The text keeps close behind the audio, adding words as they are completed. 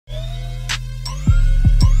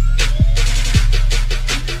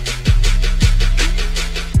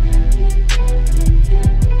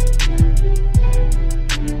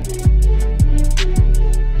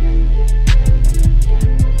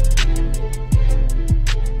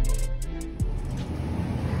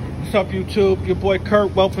What's up, YouTube? Your boy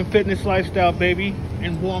Kurt, Wealth and Fitness Lifestyle, baby.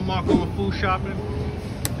 In Walmart going food shopping.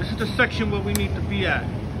 This is the section where we need to be at.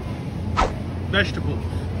 Vegetables.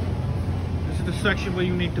 This is the section where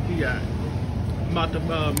you need to be at. I'm about to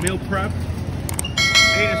meal prep.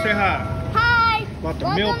 Aiden, say hi. Hi. About the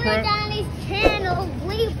meal prep. Welcome to Donnie's channel.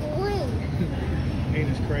 Leave link.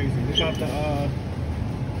 Aiden's crazy. We're about to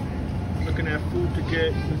looking at food to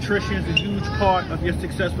get. Nutrition is a huge part of your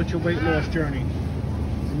success with your weight loss journey.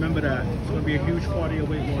 Remember that. It's going to be a huge part of your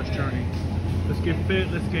weight loss journey. Let's get fit,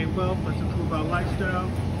 let's gain wealth, let's improve our lifestyle.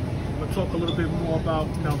 We'll talk a little bit more about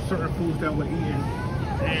certain foods that we're eating.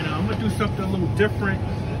 And I'm going to do something a little different.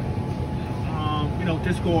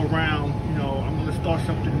 This go around, I'm going to start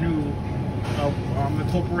something new. I'm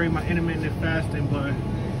incorporating my intermittent fasting, but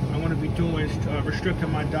I want to be doing restricting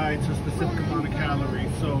my diet to a specific amount of calories.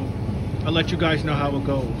 So I'll let you guys know how it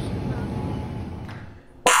goes.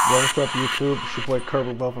 Yo, what's up, YouTube? It's your boy Kurt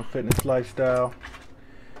with Wealth and Fitness Lifestyle.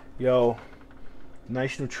 Yo,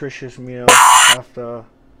 nice nutritious meal after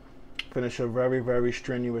finish a very, very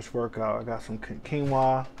strenuous workout. I got some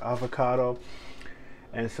quinoa, avocado,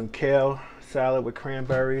 and some kale salad with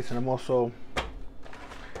cranberries, and I'm also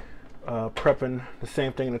prepping the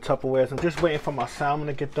same thing in the Tupperwares. I'm just waiting for my salmon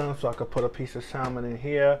to get done so I could put a piece of salmon in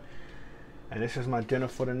here. And this is my dinner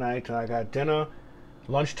for the night. And I got dinner,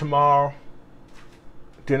 lunch tomorrow,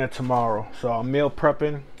 dinner tomorrow. So I'm meal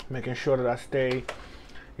prepping, making sure that I stay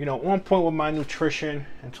on point with my nutrition,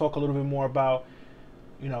 and talk a little bit more about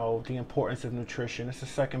the importance of nutrition. It's the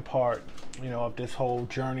second part of this whole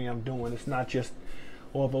journey I'm doing. It's not just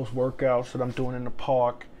all those workouts that I'm doing in the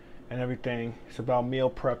park and everything. It's about meal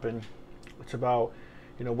prepping. It's about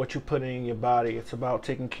what you put in your body. It's about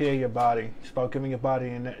taking care of your body. It's about giving your body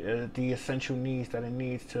the essential needs that it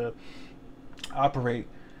needs to operate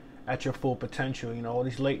at your full potential. All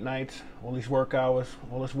these late nights, all these work hours,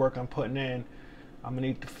 all this work I'm putting in, I'm gonna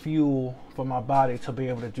need the fuel for my body to be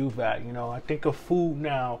able to do that. I think of food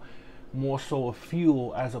now more so of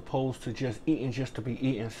fuel as opposed to just eating just to be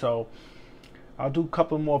eating. So I'll do a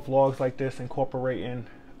couple more vlogs like this, incorporating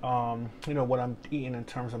what I'm eating in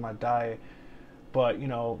terms of my diet. But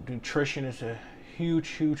nutrition is a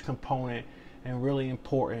huge component and really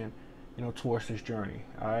important towards this journey.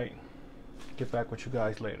 All right, get back with you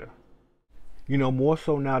guys later. More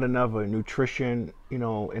so now than ever, nutrition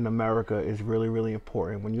in America is really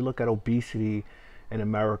important. When you look at obesity in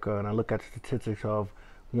America, and I look at statistics of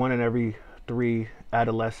 1 in every 3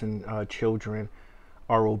 adolescent children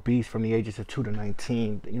are obese from the ages of 2 to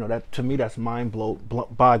 19. That, to me, that's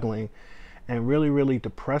mind-boggling and really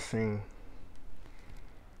depressing.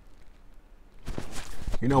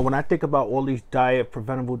 When I think about all these diet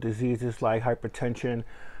preventable diseases like hypertension,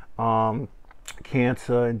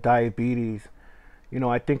 cancer, and diabetes,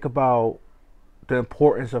 I think about the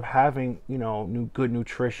importance of having good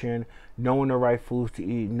nutrition, knowing the right foods to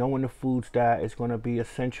eat, knowing the foods that is going to be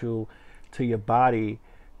essential to your body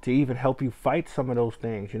to even help you fight some of those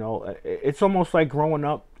things. It's almost like growing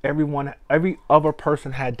up, every other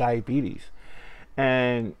person had diabetes.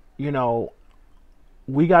 And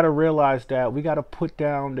we got to realize that we got to put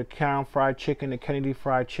down the Crown Fried Chicken, the Kennedy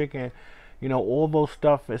Fried Chicken, all those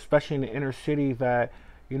stuff, especially in the inner city, that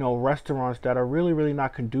restaurants that are really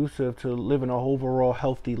not conducive to living an overall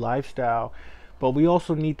healthy lifestyle. But we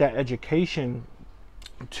also need that education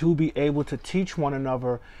to be able to teach one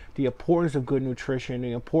another the importance of good nutrition,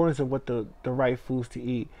 the importance of what the right foods to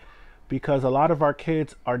eat, because a lot of our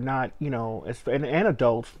kids are not, and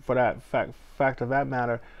adults for that fact of that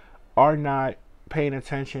matter, are not paying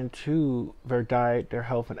attention to their diet, their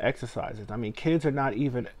health, and exercises. I mean, kids are not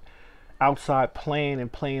even outside playing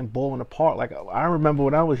ball in the park. Like, I remember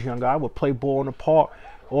when I was younger, I would play ball in the park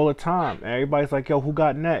all the time. And everybody's like, yo, who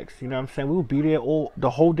got next? You know what I'm saying? We would be there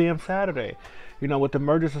the whole damn Saturday. With the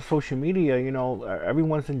emergence of social media,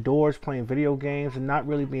 everyone's indoors playing video games and not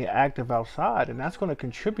really being active outside. And that's going to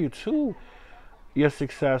contribute to your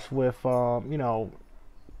success with,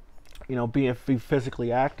 being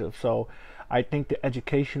physically active. So I think the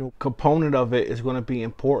educational component of it is going to be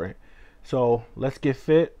important. So let's get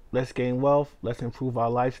fit. Let's gain wealth. Let's improve our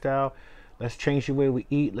lifestyle. Let's change the way we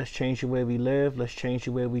eat. Let's change the way we live. Let's change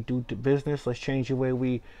the way we do business. Let's change the way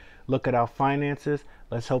we look at our finances.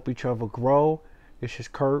 Let's help each other grow. This is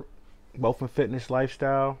Kurt, Wealth and Fitness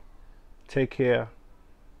Lifestyle. Take care.